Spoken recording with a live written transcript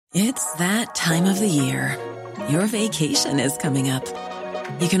It's that time of the year. Your vacation is coming up.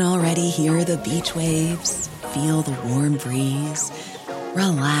 You can already hear the beach waves, feel the warm breeze,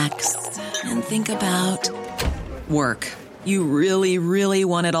 relax, and think about work. You really, really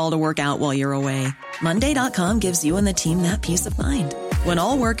want it all to work out while you're away. Monday.com gives you and the team that peace of mind. When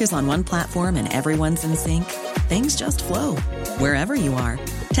all work is on one platform and everyone's in sync, things just flow. Wherever you are,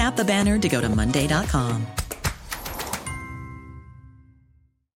 tap the banner to go to Monday.com.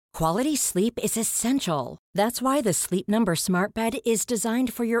 Quality sleep is essential. That's why the Sleep Number Smart Bed is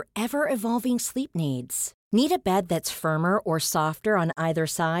designed for your ever-evolving sleep needs. Need a bed that's firmer or softer on either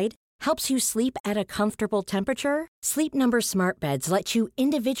side? Helps you sleep at a comfortable temperature? Sleep Number Smart Beds let you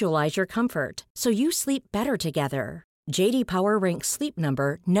individualize your comfort, so you sleep better together. J.D. Power ranks Sleep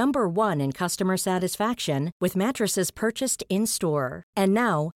Number number 1 in customer satisfaction with mattresses purchased in-store. And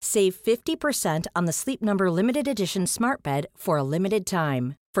now, save 50% on the Sleep Number Limited Edition Smart Bed for a limited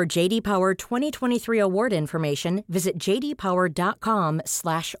time. For J.D. Power 2023 award information, visit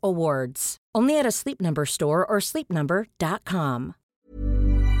jdpower.com/awards. Only at a Sleep Number store or sleepnumber.com.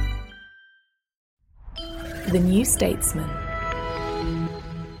 The New Statesman.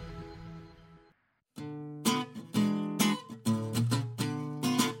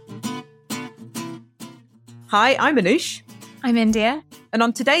 Hi, I'm Anoush. I'm India. And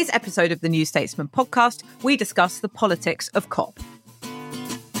on today's episode of the New Statesman podcast, we discuss the politics of COP.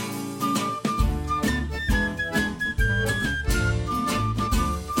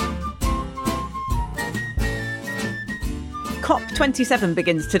 COP27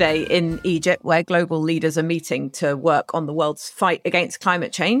 begins today in Egypt, where global leaders are meeting to work on the world's fight against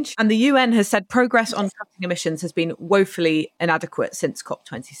climate change. And the UN has said progress on cutting emissions has been woefully inadequate since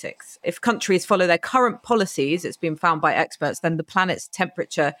COP26. If countries follow their current policies, it's been found by experts, then the planet's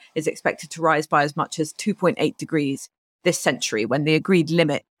temperature is expected to rise by as much as 2.8 degrees this century, when the agreed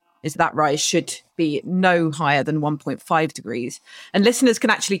limit is that rise should be no higher than 1.5 degrees. And listeners can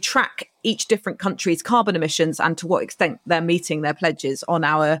actually track each different country's carbon emissions and to what extent they're meeting their pledges on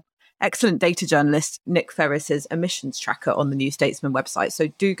our excellent data journalist Nick Ferris's emissions tracker on the New Statesman website. So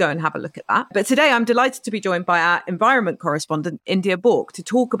do go and have a look at that. But today I'm delighted to be joined by our environment correspondent, India Bork, to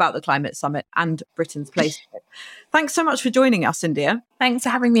talk about the climate summit and Britain's place in it. Thanks so much for joining us, India. Thanks for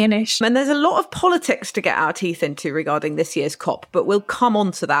having me, Anoush. And there's a lot of politics to get our teeth into regarding this year's COP, but we'll come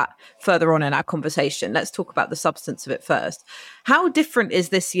on to that further on in our conversation. Let's talk about the substance of it first. How different is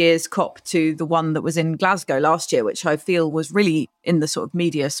this year's COP to the one that was in Glasgow last year, which I feel was really in the sort of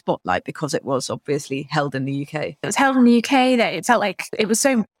media spotlight because it was obviously held in the UK? It was held in the UK. That it felt like it was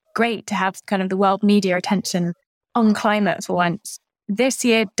so great to have kind of the world media attention on climate for once. This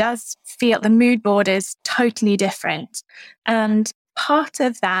year does feel the mood board is totally different. And part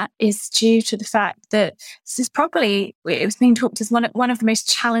of that is due to the fact that this is probably, it was being talked as one of the most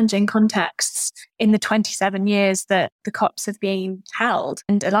challenging contexts in the 27 years that the COPs have been held.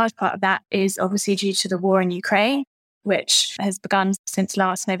 And a large part of that is obviously due to the war in Ukraine, which has begun since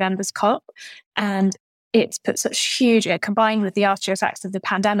last November's COP. And it's put such huge, combined with the after effects of the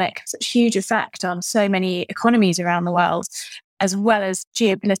pandemic, such huge effect on so many economies around the world, as well as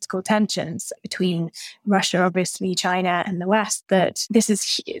geopolitical tensions between Russia, obviously, China and the West, that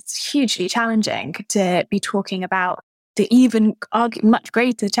it's hugely challenging to be talking about the even much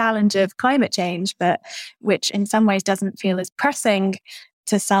greater challenge of climate change, but which in some ways doesn't feel as pressing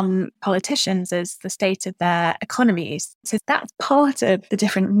to some politicians as the state of their economies. So that's part of the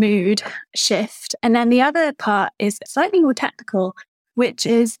different mood shift. And then the other part is slightly more technical, which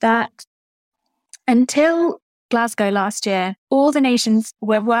is that until Glasgow last year, all the nations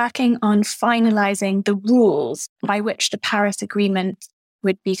were working on finalising the rules by which the Paris Agreement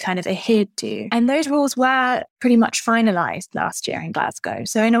would be kind of adhered to. And those rules were pretty much finalised last year in Glasgow.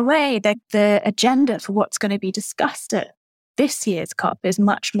 So in a way, the agenda for what's going to be discussed at this year's COP is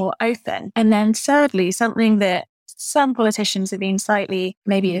much more open. And then thirdly, something that some politicians have been slightly,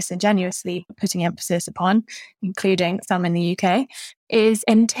 maybe disingenuously putting emphasis upon, including some in the UK, is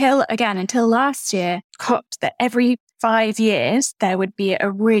until last year, COPs, that every 5 years there would be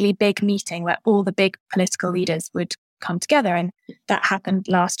a really big meeting where all the big political leaders would come together. And that happened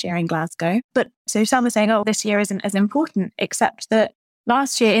last year in Glasgow. But so some are saying, oh, this year isn't as important, except that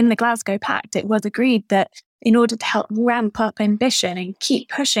last year in the Glasgow Pact, it was agreed that in order to help ramp up ambition and keep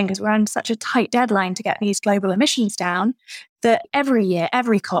pushing, because we're on such a tight deadline to get these global emissions down, that every year,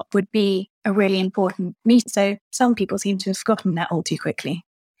 every COP would be a really important meeting. So some people seem to have forgotten that all too quickly.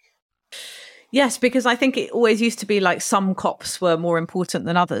 Yes, because I think it always used to be like some COPs were more important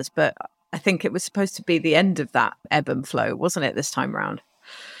than others, but I think it was supposed to be the end of that ebb and flow, wasn't it, this time around?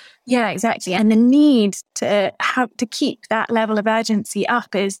 Yeah, exactly. And the need to have to keep that level of urgency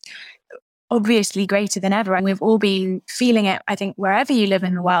up is obviously greater than ever. And we've all been feeling it, I think, wherever you live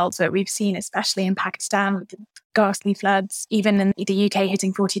in the world. So we've seen, especially in Pakistan, with the ghastly floods, even in the UK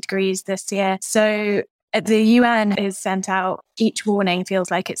hitting 40 degrees this year. So the UN has sent out, each warning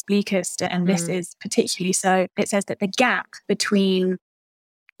feels like it's bleakest, and this is particularly so. It says that the gap between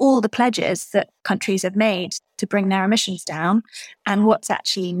all the pledges that countries have made to bring their emissions down and what's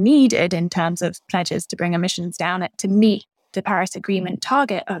actually needed in terms of pledges to bring emissions down to meet the Paris Agreement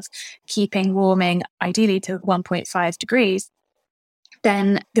target of keeping warming ideally to 1.5 degrees,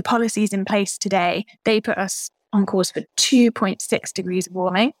 then the policies in place today, they put us on course for 2.6 degrees of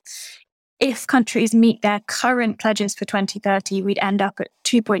warming. If countries meet their current pledges for 2030, we'd end up at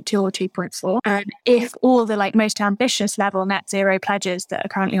 2.2 or 2.4. And if all the most ambitious level net zero pledges that are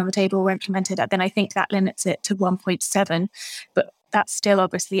currently on the table were implemented, then I think that limits it to 1.7. But that's still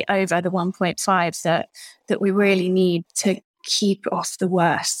obviously over the 1.5 that we really need to keep off the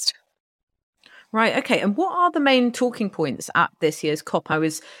worst. Right. Okay. And what are the main talking points at this year's COP? I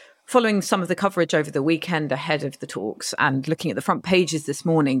was following some of the coverage over the weekend ahead of the talks and looking at the front pages this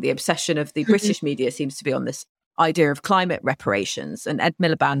morning. The obsession of the British media seems to be on this idea of climate reparations. And Ed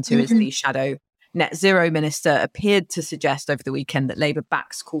Miliband, who is the shadow net zero minister, appeared to suggest over the weekend that Labour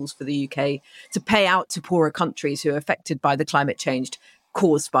backs calls for the UK to pay out to poorer countries who are affected by the climate change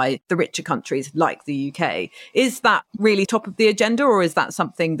caused by the richer countries like the UK. Is that really top of the agenda, or is that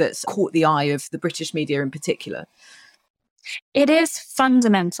something that's caught the eye of the British media in particular? It is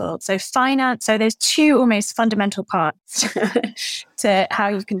fundamental. So finance, so there's two almost fundamental parts to how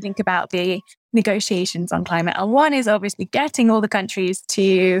you can think about the negotiations on climate. And one is obviously getting all the countries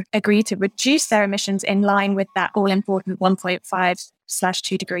to agree to reduce their emissions in line with that all-important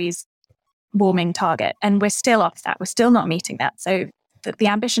 1.5/2 degrees warming target. And we're still off that. We're still not meeting that. So the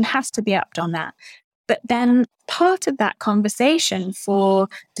ambition has to be upped on that. But then part of that conversation for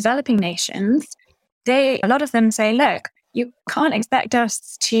developing nations, a lot of them say, look, you can't expect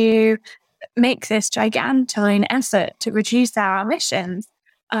us to make this gigantic effort to reduce our emissions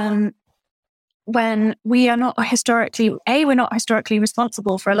when we are not historically, we're not historically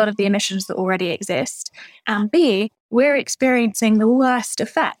responsible for a lot of the emissions that already exist. And B, we're experiencing the worst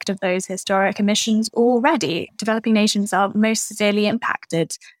effect of those historic emissions already. Developing nations are most severely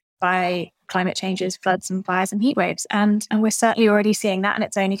impacted by climate changes, floods and fires and heat waves. And we're certainly already seeing that, and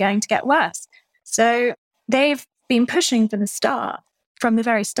it's only going to get worse. So they've been pushing from the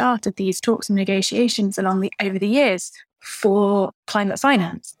very start of these talks and negotiations over the years for climate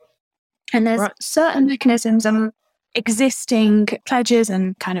finance. And there's certain mechanisms and existing pledges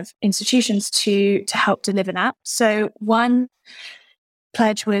and kind of institutions to help deliver that. So one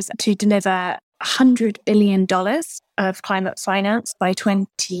pledge was to deliver $100 billion of climate finance by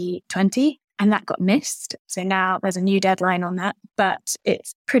 2020, and that got missed. So now there's a new deadline on that, but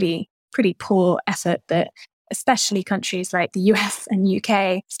it's pretty poor effort that especially countries like the US and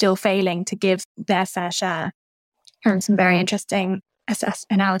UK still failing to give their fair share. And some very interesting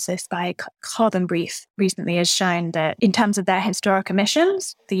analysis by Carbon Brief recently has shown that in terms of their historic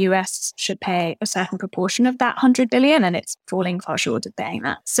emissions, the US should pay a certain proportion of that 100 billion, and it's falling far short of paying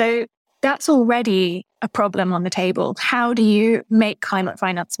that. So that's already a problem on the table. How do you make climate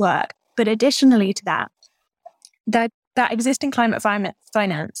finance work? But additionally to that existing climate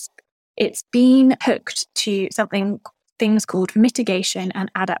finance, it's been hooked to things called mitigation and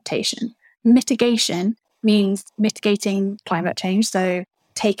adaptation. Mitigation means mitigating climate change, so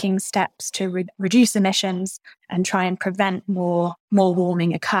taking steps to reduce emissions and try and prevent more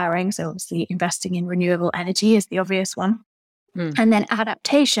warming occurring. So obviously investing in renewable energy is the obvious one. And then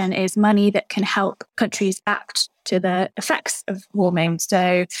adaptation is money that can help countries adapt to the effects of warming.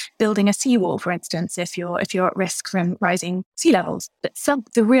 So building a seawall, for instance, if you're at risk from rising sea levels. But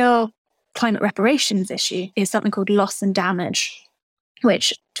the real climate reparations issue is something called loss and damage,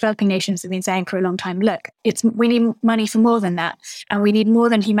 which developing nations have been saying for a long time, look, we need money for more than that. And we need more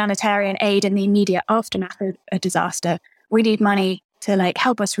than humanitarian aid in the immediate aftermath of a disaster. We need money to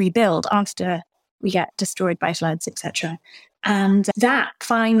help us rebuild after we get destroyed by floods, etc. And that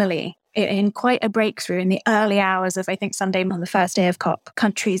finally, in quite a breakthrough in the early hours of, I think, Sunday on the first day of COP,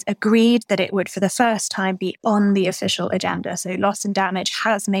 countries agreed that it would for the first time be on the official agenda. So loss and damage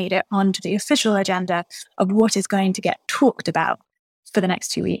has made it onto the official agenda of what is going to get talked about for the next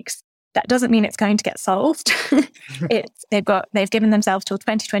 2 weeks. That doesn't mean it's going to get solved. They've given themselves till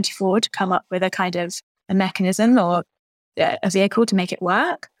 2024 to come up with a kind of a mechanism or a vehicle to make it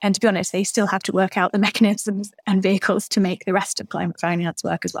work. And to be honest, they still have to work out the mechanisms and vehicles to make the rest of climate finance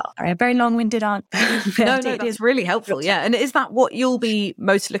work as well. Sorry, a very long-winded answer. No, that's really helpful. Yeah. And is that what you'll be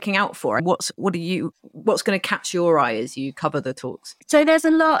most looking out for? What's going to catch your eye as you cover the talks? So there's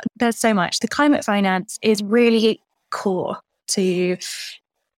so much. The climate finance is really core to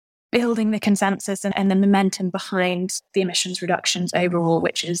building the consensus and the momentum behind the emissions reductions overall,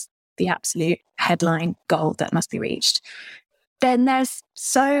 which is the absolute headline goal that must be reached. Then there's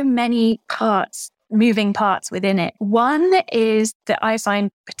so many moving parts within it. One is that I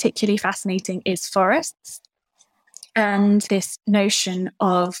find particularly fascinating is forests and this notion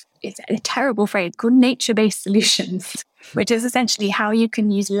of, it's a terrible phrase called nature-based solutions, which is essentially how you can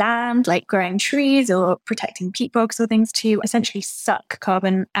use land, like growing trees or protecting peat bogs or things, to essentially suck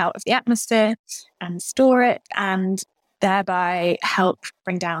carbon out of the atmosphere and store it, and thereby help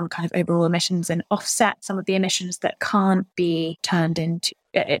bring down kind of overall emissions and offset some of the emissions that can't be turned into,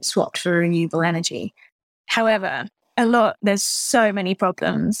 swapped for renewable energy. However, there's so many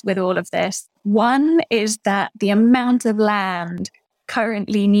problems with all of this. One is that the amount of land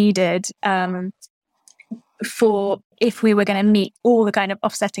currently needed if we were going to meet all the kind of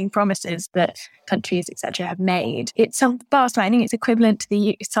offsetting promises that countries, etc., have made, it's so vast. I think it's equivalent to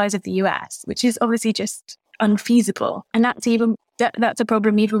the size of the US, which is obviously just unfeasible. And that's a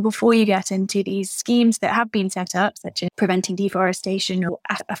problem even before you get into these schemes that have been set up, such as preventing deforestation or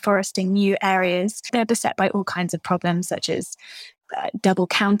afforesting new areas. They're beset by all kinds of problems, such as double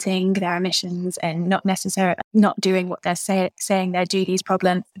counting their emissions and not doing what they're saying they do these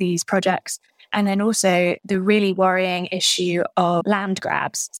projects. And then also the really worrying issue of land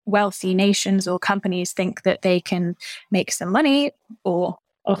grabs. Wealthy nations or companies think that they can make some money or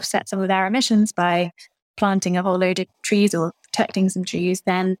offset some of their emissions by planting a whole load of trees or protecting some trees.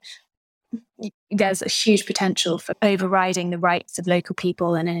 Then there's a huge potential for overriding the rights of local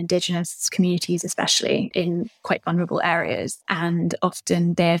people and in indigenous communities, especially in quite vulnerable areas. And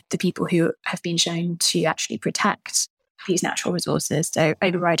often they're the people who have been shown to actually protect these natural resources. So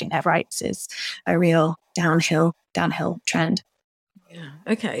overriding their rights is a real downhill trend. Yeah.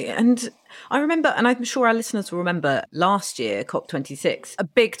 Okay. And I remember, and I'm sure our listeners will remember, last year, COP26, a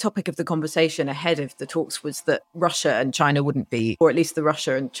big topic of the conversation ahead of the talks was that Russia and China wouldn't be, or at least the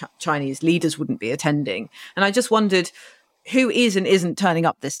Russia and Chinese leaders wouldn't be attending. And I just wondered who is and isn't turning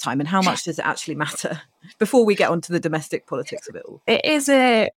up this time, and how much does it actually matter, before we get onto the domestic politics of it all? It is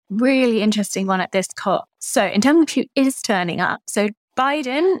a really interesting one at this COP. So in terms of who is turning up, so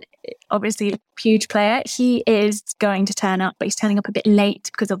Biden, obviously a huge player, he is going to turn up, but he's turning up a bit late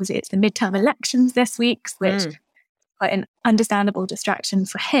because obviously it's the midterm elections this week, which is quite an understandable distraction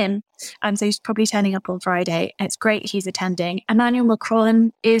for him. And so he's probably turning up on Friday. It's great he's attending. Emmanuel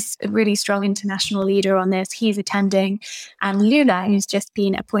Macron is a really strong international leader on this. He's attending. And Lula, who's just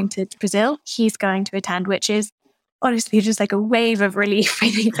been appointed to Brazil, he's going to attend, which is honestly just like a wave of relief,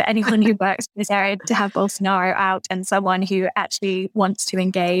 I think, for anyone who works in this area, to have Bolsonaro out and someone who actually wants to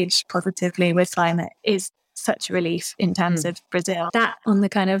engage positively with climate is such a relief in terms of Brazil. That on the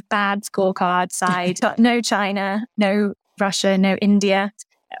kind of bad scorecard side, no China, no Russia, no India.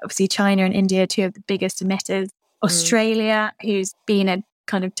 Obviously China and India are two of the biggest emitters. Australia, who's been a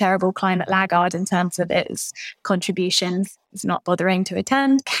kind of terrible climate laggard in terms of its contributions, is not bothering to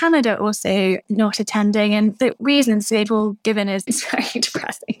attend. Canada also not attending, and the reasons they've all given is very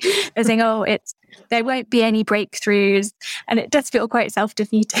depressing. They're saying, there won't be any breakthroughs, and it does feel quite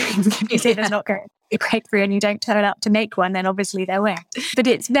self-defeating. If you say there's not going to be a breakthrough and you don't turn up to make one, then obviously there won't. But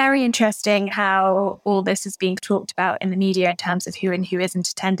it's very interesting how all this is being talked about in the media in terms of who and who isn't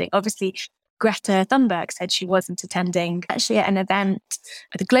attending. Obviously, Greta Thunberg said she wasn't attending, actually at an event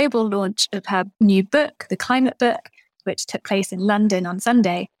at the global launch of her new book, The Climate Book, which took place in London on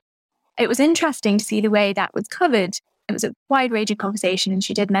Sunday. It was interesting to see the way that was covered. It was a wide-ranging conversation, and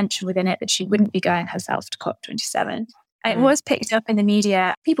she did mention within it that she wouldn't be going herself to COP27. It was picked up in the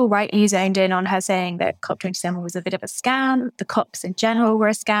media. People rightly zoned in on her saying that COP27 was a bit of a scam. The COPs in general were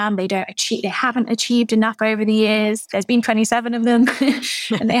a scam. They haven't achieved enough over the years. There's been 27 of them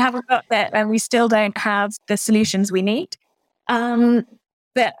and they haven't got there, and we still don't have the solutions we need.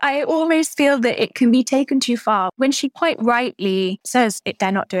 But I almost feel that it can be taken too far when she quite rightly says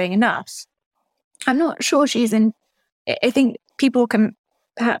they're not doing enough. I'm not sure I think people can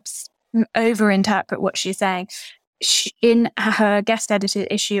perhaps overinterpret what she's saying. In her guest edited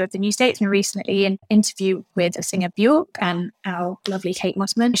issue of the New Statesman recently, an interview with Singer Bjork and our lovely Kate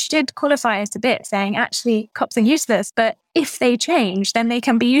Mossman, she did qualify us a bit, saying actually COPs are useless, but if they change, then they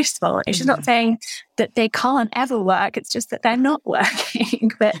can be useful. She's not saying that they can't ever work, it's just that they're not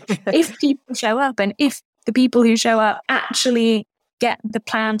working. But if people show up and if the people who show up actually get the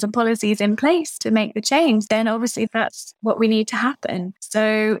plans and policies in place to make the change, then obviously that's what we need to happen.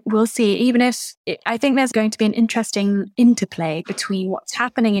 So we'll see. I think there's going to be an interesting interplay between what's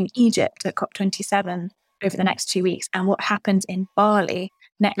happening in Egypt at COP27 over the next 2 weeks and what happens in Bali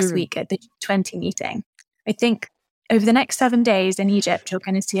next week at the G20 meeting. I think over the next 7 days in Egypt, you're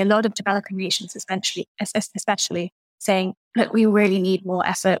going to see a lot of developing nations, especially saying, look, we really need more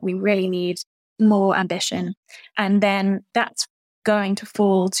effort. We really need more ambition. And then that's going to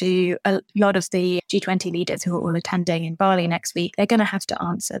fall to a lot of the G20 leaders who are all attending in Bali next week. They're going to have to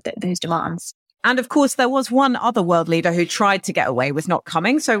answer those demands. And of course, there was one other world leader who tried to get away with not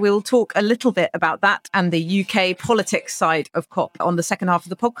coming. So we'll talk a little bit about that and the UK politics side of COP on the second half of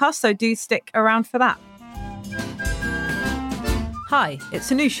the podcast. So do stick around for that. Hi,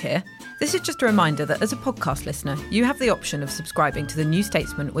 it's Anoush here. This is just a reminder that as a podcast listener, you have the option of subscribing to The New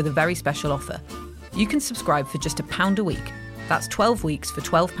Statesman with a very special offer. You can subscribe for just £1 a week. That's 12 weeks for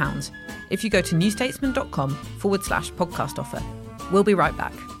 £12 if you go to newstatesman.com/podcast offer. We'll be right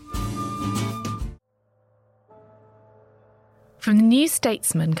back. From The New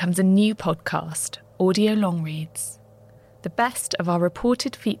Statesman comes a new podcast, Audio Long Reads. The best of our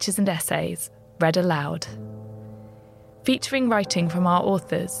reported features and essays, read aloud. Featuring writing from our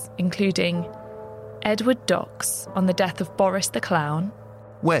authors, including Edward Docks on the death of Boris the Clown.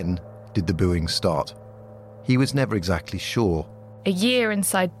 When did the booing start? He was never exactly sure. A Year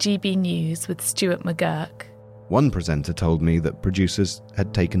Inside GB News with Stuart McGurk. One presenter told me that producers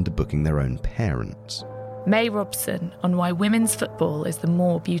had taken to booking their own parents. May Robson on why women's football is the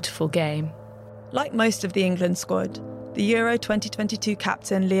more beautiful game. Like most of the England squad, the Euro 2022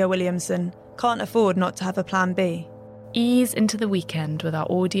 captain Leah Williamson can't afford not to have a plan B. Ease into the weekend with our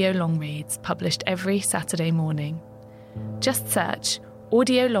audio long reads published every Saturday morning. Just search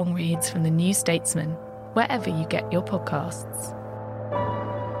Audio Long Reads from The New Statesman wherever you get your podcasts.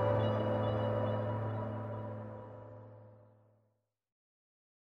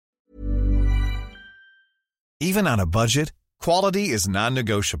 Even on a budget, quality is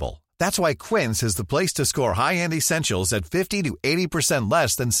non-negotiable. That's why Quince is the place to score high-end essentials at 50 to 80%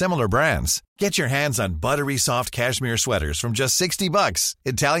 less than similar brands. Get your hands on buttery soft cashmere sweaters from just $60,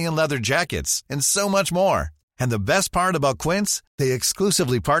 Italian leather jackets, and so much more. And the best part about Quince, they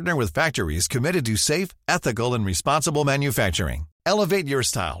exclusively partner with factories committed to safe, ethical, and responsible manufacturing. Elevate your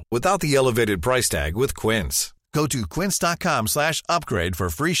style without the elevated price tag with Quince. Go to quince.com/upgrade for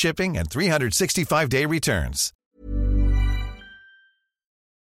free shipping and 365-day returns.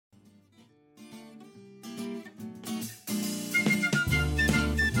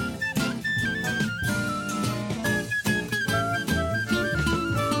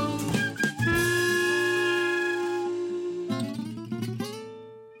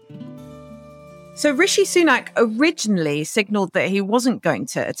 So Rishi Sunak originally signalled that he wasn't going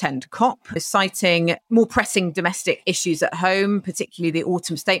to attend COP, citing more pressing domestic issues at home, particularly the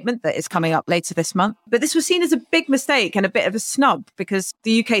autumn statement that is coming up later this month. But this was seen as a big mistake and a bit of a snub because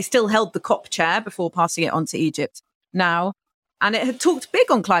the UK still held the COP chair before passing it on to Egypt now. And it had talked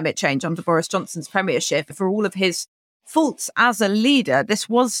big on climate change under Boris Johnson's premiership. For all of his faults as a leader, this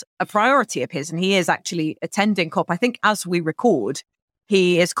was a priority of his, and he is actually attending COP. I think as we record,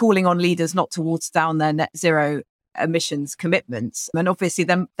 he is calling on leaders not to water down their net zero emissions commitments. And obviously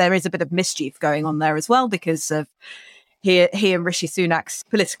then there is a bit of mischief going on there as well because of he and Rishi Sunak's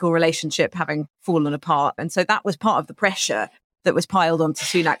political relationship having fallen apart. And so that was part of the pressure that was piled onto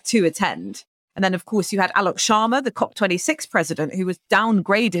Sunak to attend. And then, of course, you had Alok Sharma, the COP26 president, who was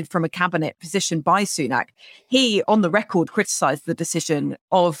downgraded from a cabinet position by Sunak. He, on the record, criticised the decision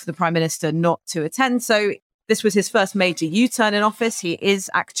of the Prime Minister not to attend. So this was his first major U-turn in office. He is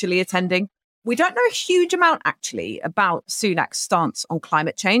actually attending. We don't know a huge amount, actually, about Sunak's stance on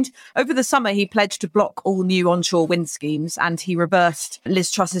climate change. Over the summer, he pledged to block all new onshore wind schemes, and he reversed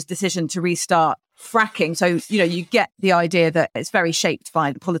Liz Truss's decision to restart fracking. So, you get the idea that it's very shaped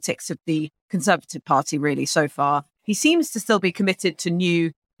by the politics of the Conservative Party, really, so far. He seems to still be committed to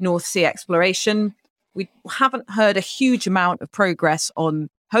new North Sea exploration. We haven't heard a huge amount of progress on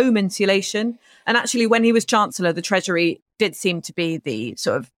home insulation. And actually, when he was Chancellor, the Treasury did seem to be the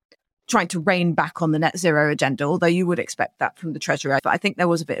sort of trying to rein back on the net zero agenda, although you would expect that from the Treasurer. But I think there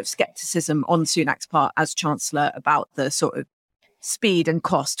was a bit of scepticism on Sunak's part as Chancellor about the sort of speed and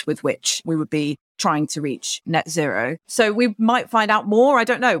cost with which we would be trying to reach net zero. So we might find out more. I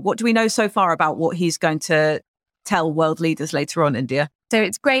don't know. What do we know so far about what he's going to tell world leaders later on, India? So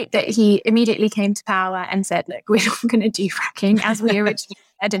it's great that he immediately came to power and said, look, we're not going to do fracking as we originally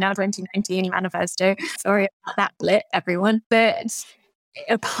said in our 2019 manifesto. Sorry about that blip, everyone. But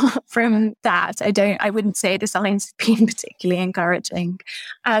apart from that, I wouldn't say the signs have been particularly encouraging,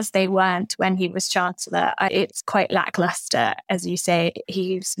 as they weren't when he was Chancellor. It's quite lackluster. As you say,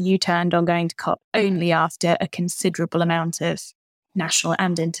 he's U-turned on going to COP only after a considerable amount of national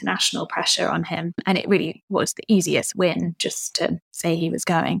and international pressure on him. And it really was the easiest win just to say he was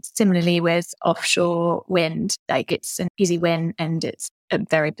going. Similarly with offshore wind, like it's an easy win and it's a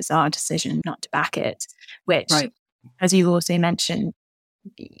very bizarre decision not to back it, which, as you also mentioned,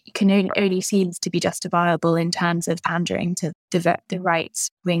 only seems to be justifiable in terms of pandering to the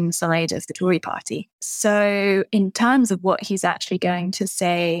right-wing side of the Tory party. So in terms of what he's actually going to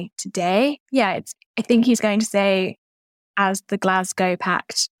say today, I think he's going to say, as the Glasgow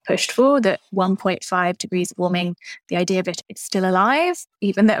Pact pushed for, that 1.5 degrees warming, the idea of it is still alive,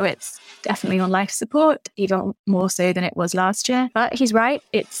 even though it's definitely on life support, even more so than it was last year. But he's right,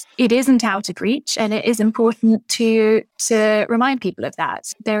 it isn't out of reach, and it is important to remind people of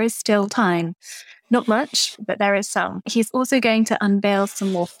that. There is still time. Not much, but there is some. He's also going to unveil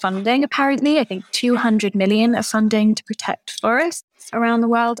some more funding, apparently. I think 200 million of funding to protect forests around the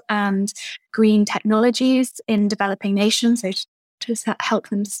world and green technologies in developing nations, so to help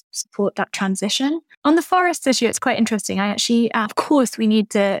them support that transition. On the forest issue, it's quite interesting. Of course, we need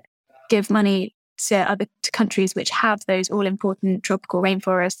to give money to countries which have those all-important tropical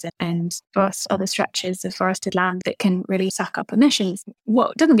rainforests and vast other stretches of forested land that can really suck up emissions.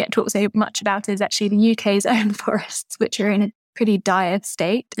 What doesn't get talked so much about is actually the UK's own forests, which are in a pretty dire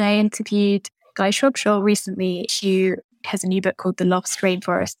state. I interviewed Guy Shrubshaw recently, who has a new book called The Lost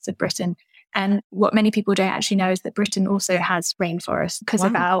Rainforests of Britain. And what many people don't actually know is that Britain also has rainforests because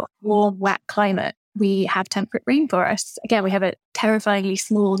of our warm, wet climate. We have temperate rainforests. Again, we have a terrifyingly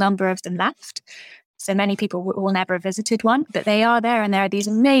small number of them left. So many people will never have visited one, but they are there, and there are these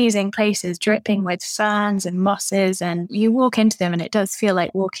amazing places dripping with ferns and mosses, and you walk into them and it does feel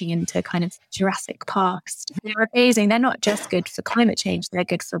like walking into kind of Jurassic past. They're amazing. They're not just good for climate change, they're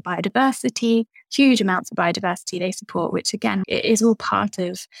good for biodiversity, huge amounts of biodiversity they support, which again, it is all part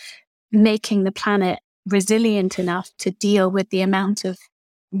of making the planet resilient enough to deal with the amount of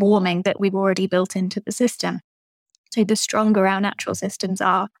warming that we've already built into the system. So the stronger our natural systems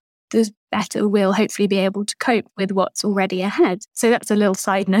are, the better we'll hopefully be able to cope with what's already ahead. So that's a little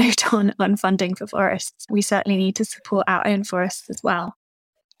side note on funding for forests. We certainly need to support our own forests as well.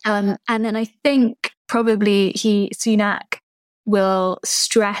 And then I think probably Sunak will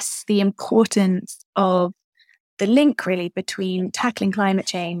stress the importance of the link really between tackling climate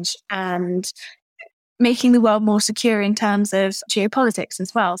change and making the world more secure in terms of geopolitics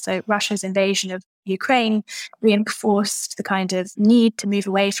as well. So Russia's invasion of Ukraine reinforced the kind of need to move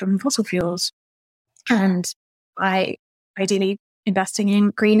away from fossil fuels and by ideally investing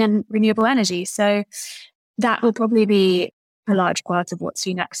in green and renewable energy. So that will probably be a large part of what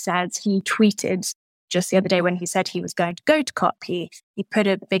Sunak said. He tweeted just the other day when he said he was going to go to COP, he put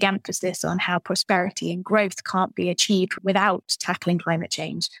a big emphasis on how prosperity and growth can't be achieved without tackling climate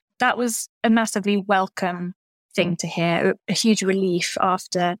change. That was a massively welcome thing to hear, a huge relief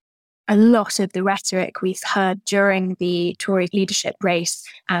after a lot of the rhetoric we've heard during the Tory leadership race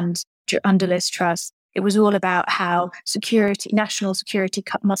and under Liz Truss. It was all about how national security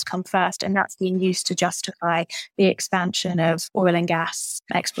must come first, and that's being used to justify the expansion of oil and gas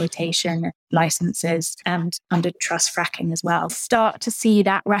exploitation licenses and under Truss fracking as well. Start to see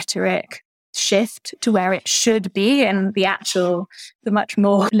that rhetoric shift to where it should be and the much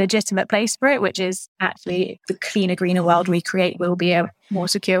more legitimate place for it, which is actually the cleaner, greener world we create will be a more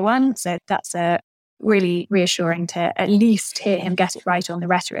secure one. So that's really reassuring to at least hear him get it right on the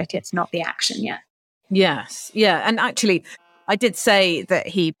rhetoric. It's not the action yet. Yes. Yeah. And actually, I did say that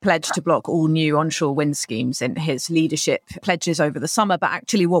he pledged to block all new onshore wind schemes in his leadership pledges over the summer. But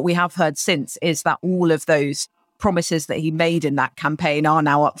actually, what we have heard since is that all of those promises that he made in that campaign are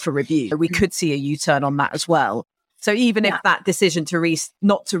now up for review. We could see a U-turn on that as well. So even if that decision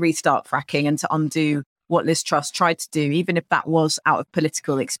not to restart fracking and to undo what Liz Truss tried to do, even if that was out of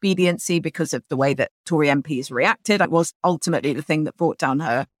political expediency because of the way that Tory MPs reacted, it was ultimately the thing that brought down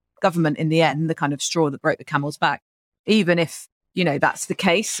her government in the end, the kind of straw that broke the camel's back. Even if, that's the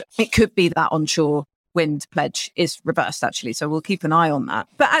case, it could be that onshore wind pledge is reversed, actually. So we'll keep an eye on that.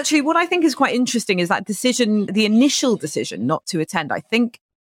 But actually, what I think is quite interesting is that decision, the initial decision not to attend, I think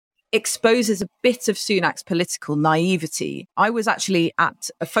exposes a bit of Sunak's political naivety. I was actually at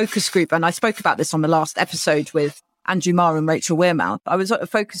a focus group, and I spoke about this on the last episode with Andrew Marr and Rachel Weirmouth. I was at a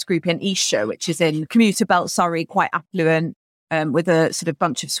focus group in Eastshire, which is in commuter belt Surrey, quite affluent, with a sort of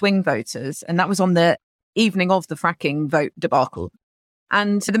bunch of swing voters. And that was on the evening of the fracking vote debacle.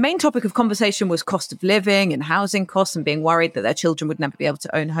 And the main topic of conversation was cost of living and housing costs and being worried that their children would never be able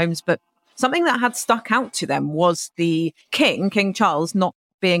to own homes. But something that had stuck out to them was the King Charles, not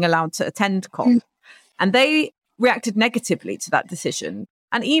being allowed to attend COP. And they reacted negatively to that decision.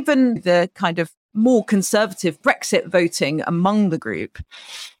 And even the kind of more conservative Brexit voting among the group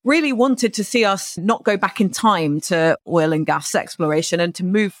really wanted to see us not go back in time to oil and gas exploration and to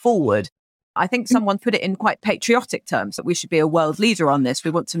move forward. I think someone put it in quite patriotic terms that we should be a world leader on this.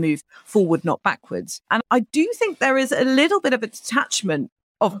 We want to move forward, not backwards. And I do think there is a little bit of a detachment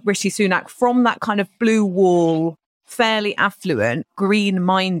of Rishi Sunak from that kind of blue wall, fairly affluent,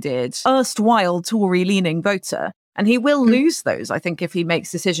 green-minded, erstwhile Tory-leaning voter. And he will lose those, I think, if he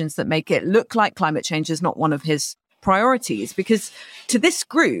makes decisions that make it look like climate change is not one of his priorities. Because to this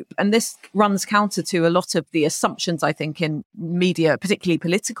group, and this runs counter to a lot of the assumptions, I think, in media, particularly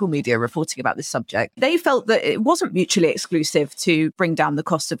political media reporting about this subject, they felt that it wasn't mutually exclusive to bring down the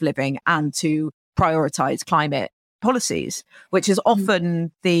cost of living and to prioritize climate policies, which is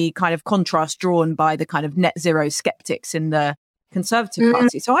often the kind of contrast drawn by the kind of net zero skeptics in the Conservative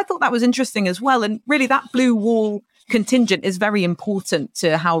Party. So I thought that was interesting as well. And really that blue wall contingent is very important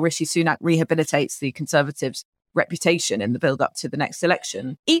to how Rishi Sunak rehabilitates the Conservatives' reputation in the build up to the next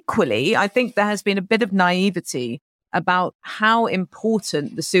election. Equally, I think there has been a bit of naivety about how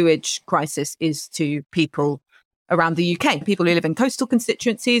important the sewage crisis is to people around the UK, people who live in coastal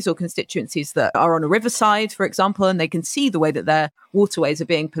constituencies or constituencies that are on a riverside, for example, and they can see the way that their waterways are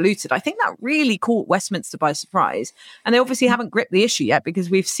being polluted. I think that really caught Westminster by surprise. And they obviously haven't gripped the issue yet because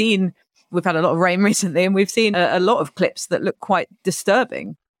we've had a lot of rain recently and we've seen a lot of clips that look quite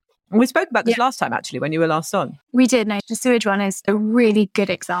disturbing. And we spoke about this last time, actually, when you were last on. We did. No, the sewage one is a really good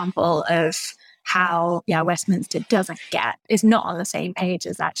example of how, Westminster is not on the same page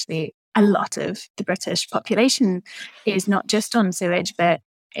as actually a lot of the British population is not just on sewage, but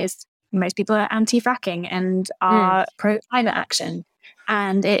most people are anti-fracking and are pro-climate action.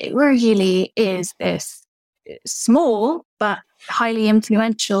 And it really is this small but highly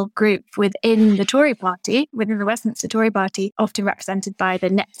influential group within the Tory party, within the Westminster Tory party, often represented by the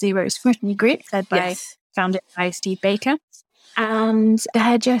Net Zero Scrutiny Group, founded by Steve Baker. And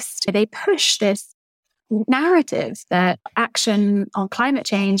they push this narrative that action on climate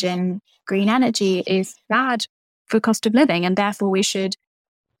change and green energy is bad for cost of living, and therefore we should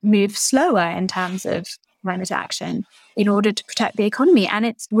move slower in terms of climate action in order to protect the economy. And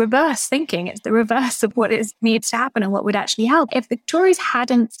it's reverse thinking. It's the reverse of what needs to happen and what would actually help. If the Tories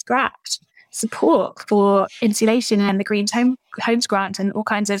hadn't scrapped support for insulation and the Green Homes Grant and all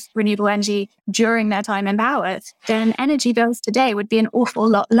kinds of renewable energy during their time in power, then energy bills today would be an awful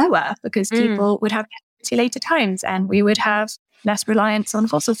lot lower because people would have insulated homes and we would have less reliance on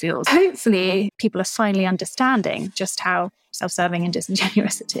fossil fuels. Hopefully, people are finally understanding just how self-serving and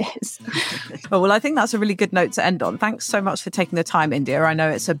disingenuous it is. Well, I think that's a really good note to end on. Thanks so much for taking the time, India. I know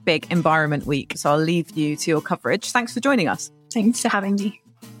it's a big environment week, so I'll leave you to your coverage. Thanks for joining us. Thanks for having me.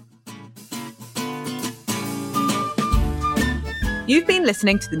 You've been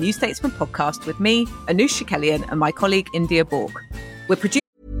listening to the New Statesman podcast with me, Anoosh Chakelian, and my colleague India Bork. We're producing.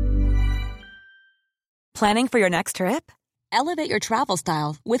 Planning for your next trip? Elevate your travel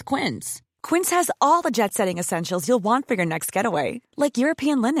style with Quince. Quince has all the jet-setting essentials you'll want for your next getaway, like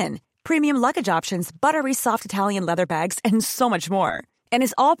European linen, premium luggage options, buttery soft Italian leather bags, and so much more. And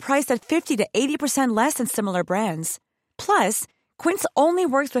is all priced at 50 to 80% less than similar brands. Plus, Quince only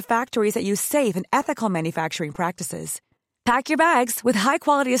works with factories that use safe and ethical manufacturing practices. Pack your bags with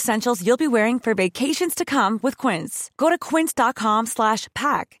high-quality essentials you'll be wearing for vacations to come with Quince. Go to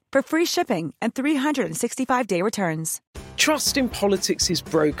quince.com/pack for free shipping and 365-day returns. Trust in politics is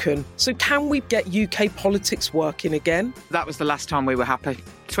broken, so can we get UK politics working again? That was the last time we were happy.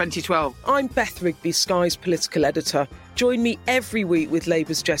 2012. I'm Beth Rigby, Sky's political editor. Join me every week with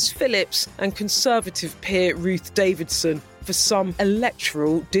Labour's Jess Phillips and Conservative peer Ruth Davidson for some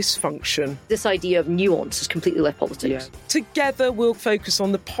electoral dysfunction. This idea of nuance is completely left politics. Yeah. Together, we'll focus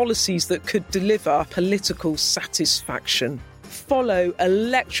on the policies that could deliver political satisfaction. Follow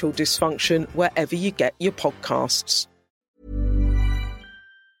Electoral Dysfunction wherever you get your podcasts.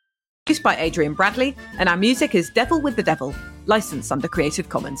 Produced by Adrian Bradley, and our music is Devil with the Devil, licensed under Creative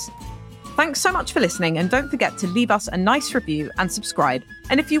Commons. Thanks so much for listening, and don't forget to leave us a nice review and subscribe.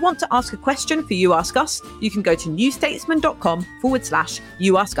 And if you want to ask a question for You Ask Us, you can go to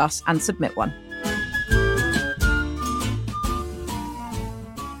newstatesman.com/You Ask Us and submit one.